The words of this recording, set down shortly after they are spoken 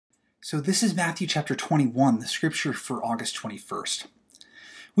So this is Matthew chapter 21, the scripture for August 21st.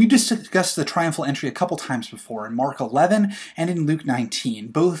 We've discussed the triumphal entry a couple times before in Mark 11 and in Luke 19,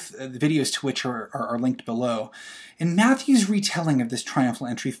 both the videos to which are linked below. And Matthew's retelling of this triumphal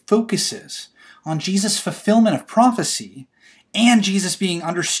entry focuses on Jesus' fulfillment of prophecy and Jesus being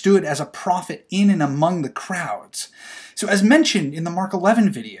understood as a prophet in and among the crowds. So as mentioned in the Mark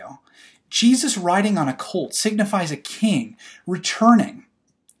 11 video, Jesus riding on a colt signifies a king returning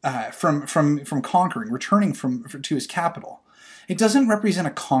from conquering, returning to his capital. It doesn't represent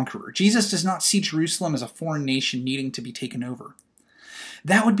a conqueror. Jesus does not see Jerusalem as a foreign nation needing to be taken over.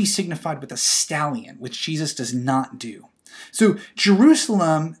 That would be signified with a stallion, which Jesus does not do. So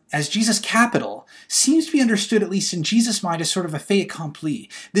Jerusalem, as Jesus' capital, seems to be understood, at least in Jesus' mind, as sort of a fait accompli.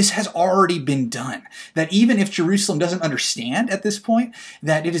 This has already been done. That even if Jerusalem doesn't understand at this point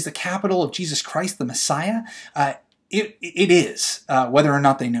that it is the capital of Jesus Christ, the Messiah, it is, whether or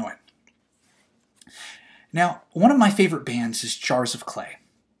not they know it. Now, one of my favorite bands is Jars of Clay.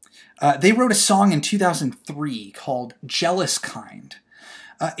 They wrote a song in 2003 called Jealous Kind.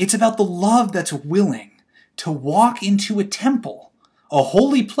 It's about the love that's willing to walk into a temple, a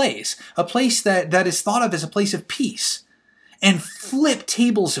holy place, a place that is thought of as a place of peace, and flip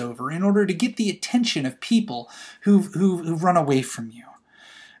tables over in order to get the attention of people who've run away from you.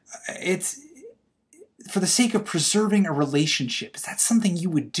 It's for the sake of preserving a relationship. Is that something you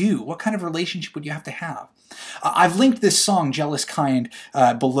would do? What kind of relationship would you have to have? I've linked this song, Jealous Kind,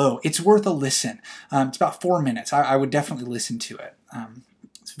 below. It's worth a listen. It's about 4 minutes. I would definitely listen to it.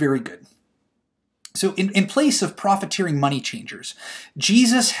 It's very good. So in place of profiteering money changers,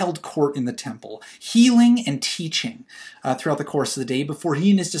 Jesus held court in the temple, healing and teaching throughout the course of the day before he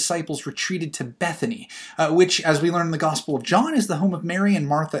and his disciples retreated to Bethany, which, as we learn in the Gospel of John, is the home of Mary and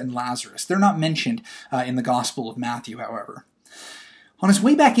Martha and Lazarus. They're not mentioned in the Gospel of Matthew, however. On his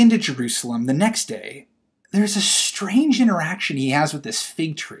way back into Jerusalem the next day, there's a strange interaction he has with this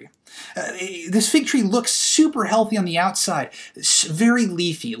fig tree. This fig tree looks super healthy on the outside, very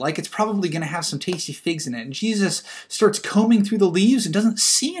leafy, like it's probably going to have some tasty figs in it. And Jesus starts combing through the leaves and doesn't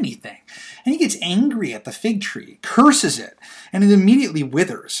see anything. And he gets angry at the fig tree, curses it, and it immediately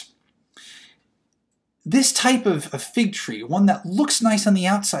withers. This type of fig tree, one that looks nice on the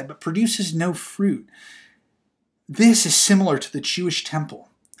outside but produces no fruit, this is similar to the Jewish temple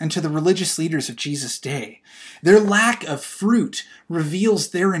and to the religious leaders of Jesus' day. Their lack of fruit reveals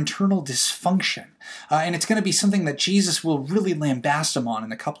their internal dysfunction. And it's going to be something that Jesus will really lambast them on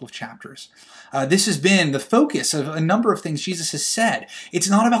in a couple of chapters. This has been the focus of a number of things Jesus has said. It's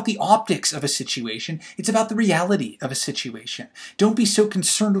not about the optics of a situation. It's about the reality of a situation. Don't be so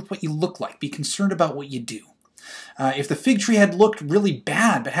concerned with what you look like. Be concerned about what you do. If the fig tree had looked really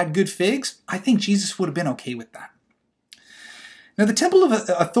bad but had good figs, I think Jesus would have been okay with that. Now, the temple of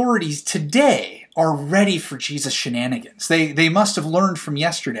authorities today are ready for Jesus' shenanigans. They must have learned from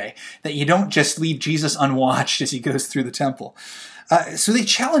yesterday that you don't just leave Jesus unwatched as he goes through the temple. So they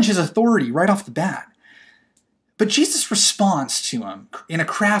challenge his authority right off the bat. But Jesus responds to him in a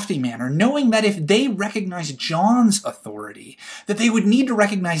crafty manner, knowing that if they recognize John's authority, that they would need to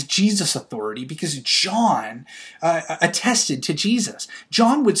recognize Jesus' authority because John attested to Jesus.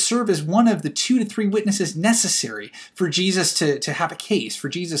 John would serve as one of the 2 to 3 witnesses necessary for Jesus to have a case, for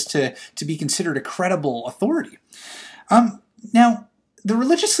Jesus to be considered a credible authority. Now, the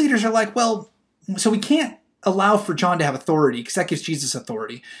religious leaders are like, well, so we can't allow for John to have authority because that gives Jesus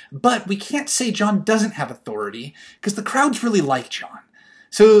authority. But we can't say John doesn't have authority because the crowds really like John.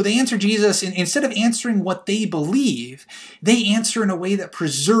 So they answer Jesus, and instead of answering what they believe, they answer in a way that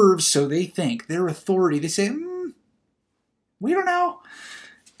preserves, so they think, their authority. They say, we don't know.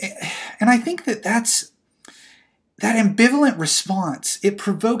 And I think that that ambivalent response, it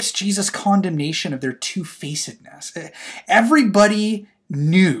provokes Jesus' condemnation of their two-facedness. Everybody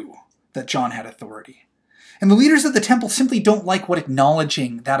knew that John had authority. And the leaders of the temple simply don't like what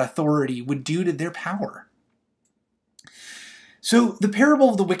acknowledging that authority would do to their power. So the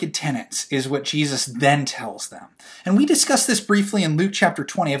parable of the wicked tenants is what Jesus then tells them. And we discussed this briefly in Luke chapter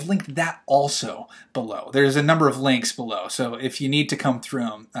 20. I've linked that also below. There's a number of links below, so if you need to come through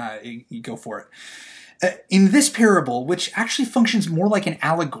them, you go for it. In this parable, which actually functions more like an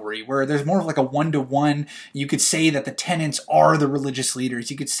allegory, where there's more of like a one-to-one, you could say that the tenants are the religious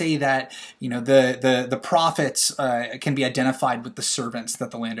leaders. You could say that, the prophets can be identified with the servants that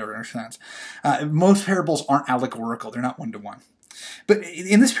the landowner sends. Most parables aren't allegorical. They're not one-to-one. But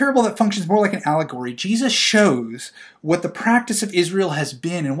in this parable that functions more like an allegory, Jesus shows what the practice of Israel has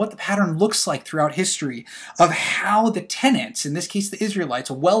been and what the pattern looks like throughout history of how the tenants, in this case the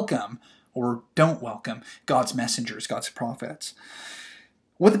Israelites, welcome or don't welcome God's messengers, God's prophets.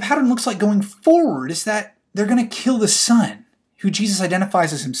 What the pattern looks like going forward is that they're going to kill the Son, who Jesus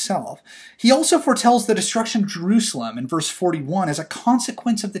identifies as himself. He also foretells the destruction of Jerusalem in verse 41 as a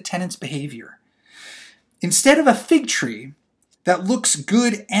consequence of the tenants' behavior. Instead of a fig tree that looks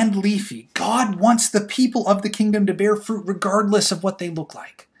good and leafy, God wants the people of the kingdom to bear fruit regardless of what they look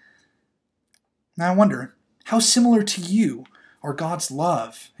like. Now I wonder, how similar to you are God's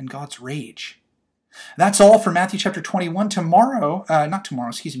love and God's rage? That's all for Matthew chapter 21.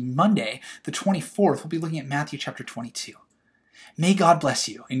 Monday, the 24th, we'll be looking at Matthew chapter 22. May God bless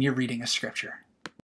you in your reading of Scripture.